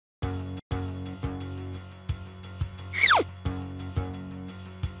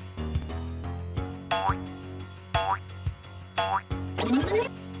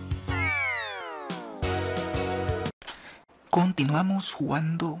Continuamos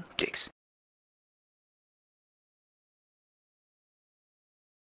jugando Gex.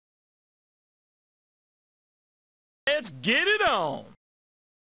 Let's get it on!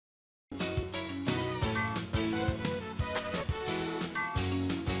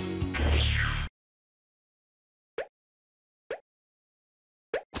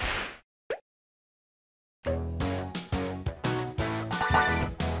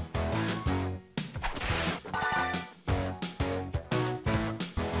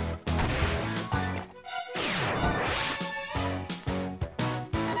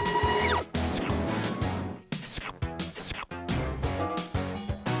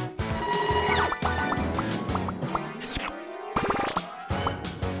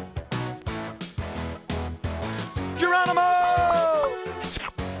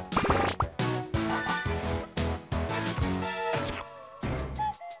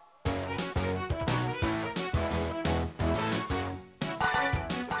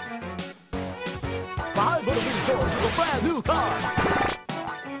 I'm gonna be going to a brand new car!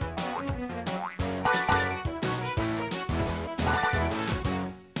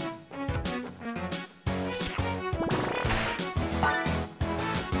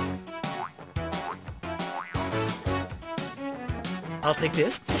 I'll take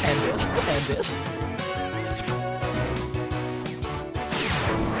this, and this, and this.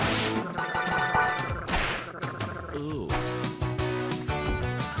 Ooh.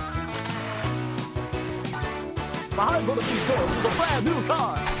 I'm gonna be going to the brand new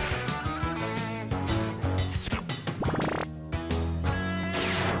car!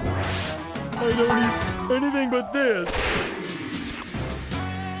 I don't need anything but this.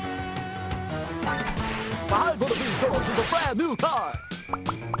 I'm gonna be going to the brand new car!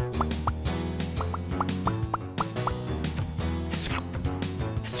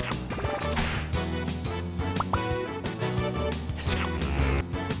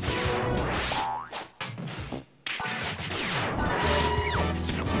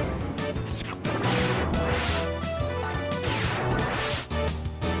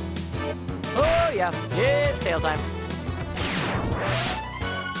 Oh yeah, it's tail time.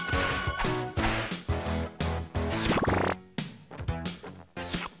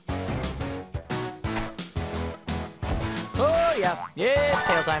 Oh yeah, it's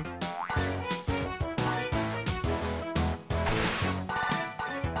tail time.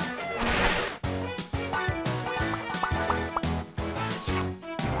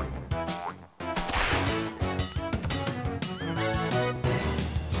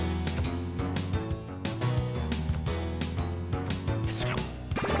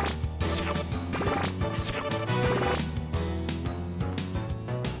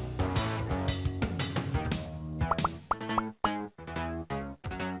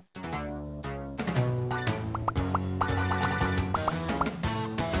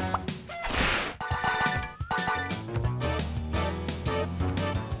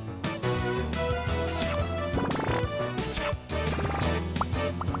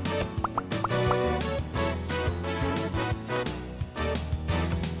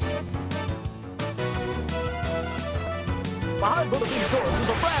 I'm gonna be going to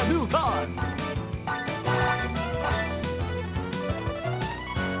the brand new car!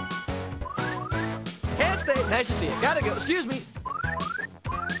 Can't stay. Nice to see you. Gotta go. Excuse me.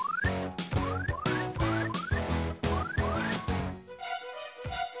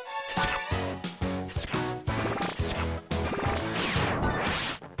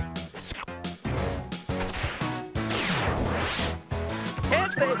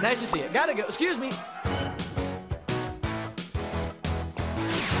 Can't stay. Nice to see you. Gotta go. Excuse me.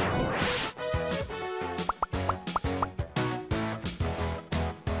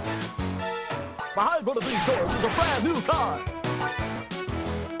 I'm gonna be going to the brand new car!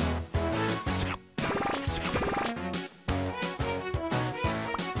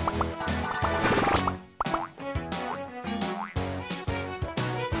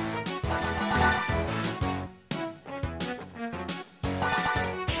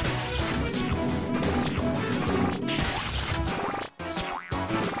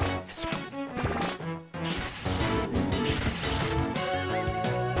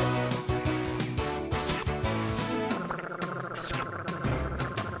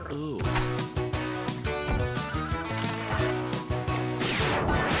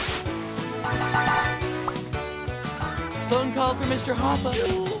 Phone call for Mr. Hoppa.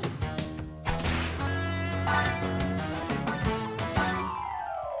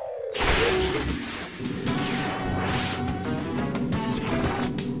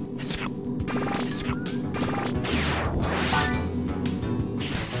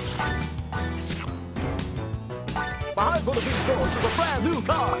 I'm gonna be going brand new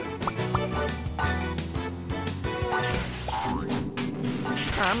card.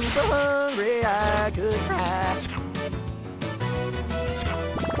 I'm so hungry I could cry.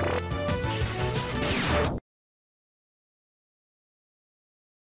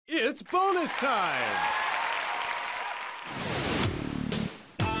 It's bonus time!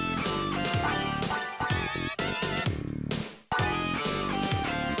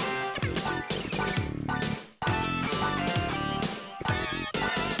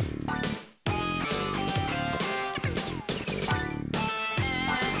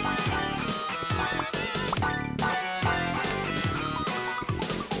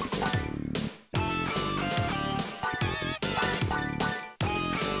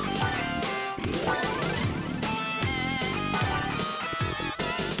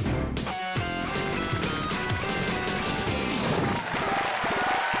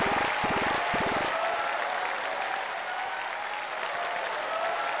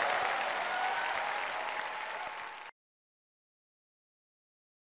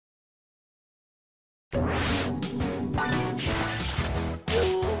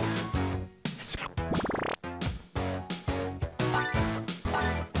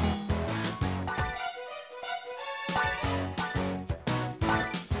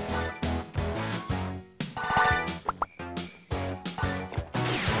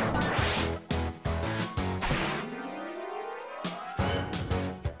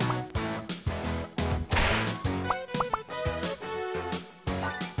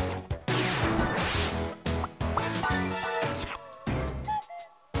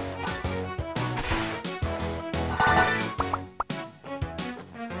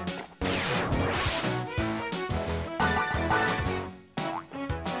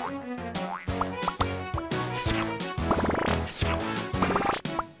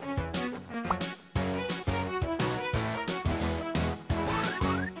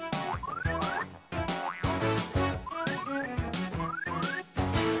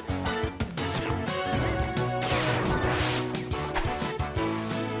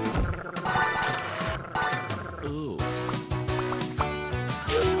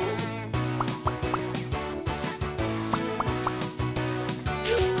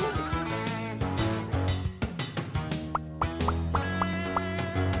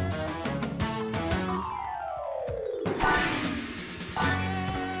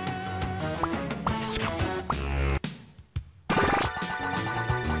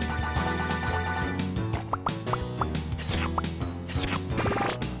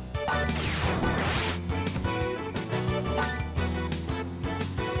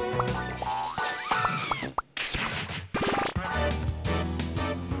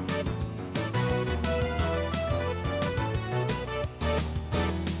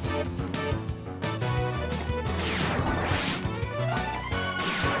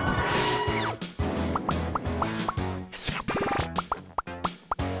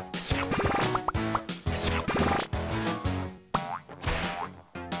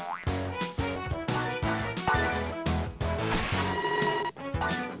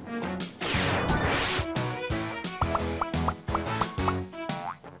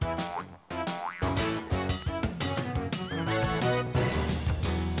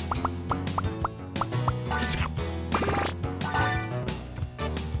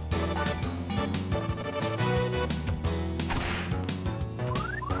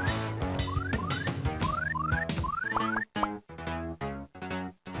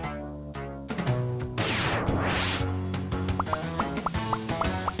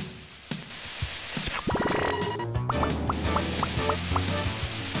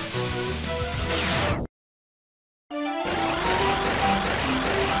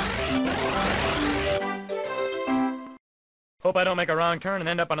 Hope I don't make a wrong turn and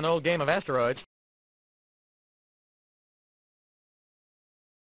end up on an old game of asteroids.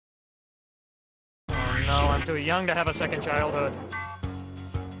 Oh no, I'm too young to have a second childhood.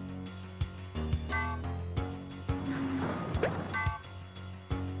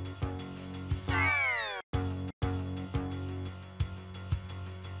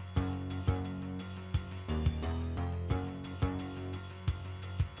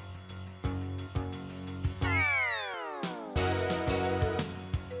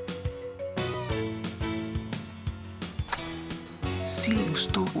 Si les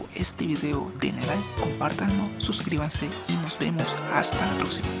gustó este video, denle like, compártanlo, suscríbanse y nos vemos hasta la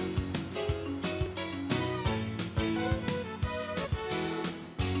próxima.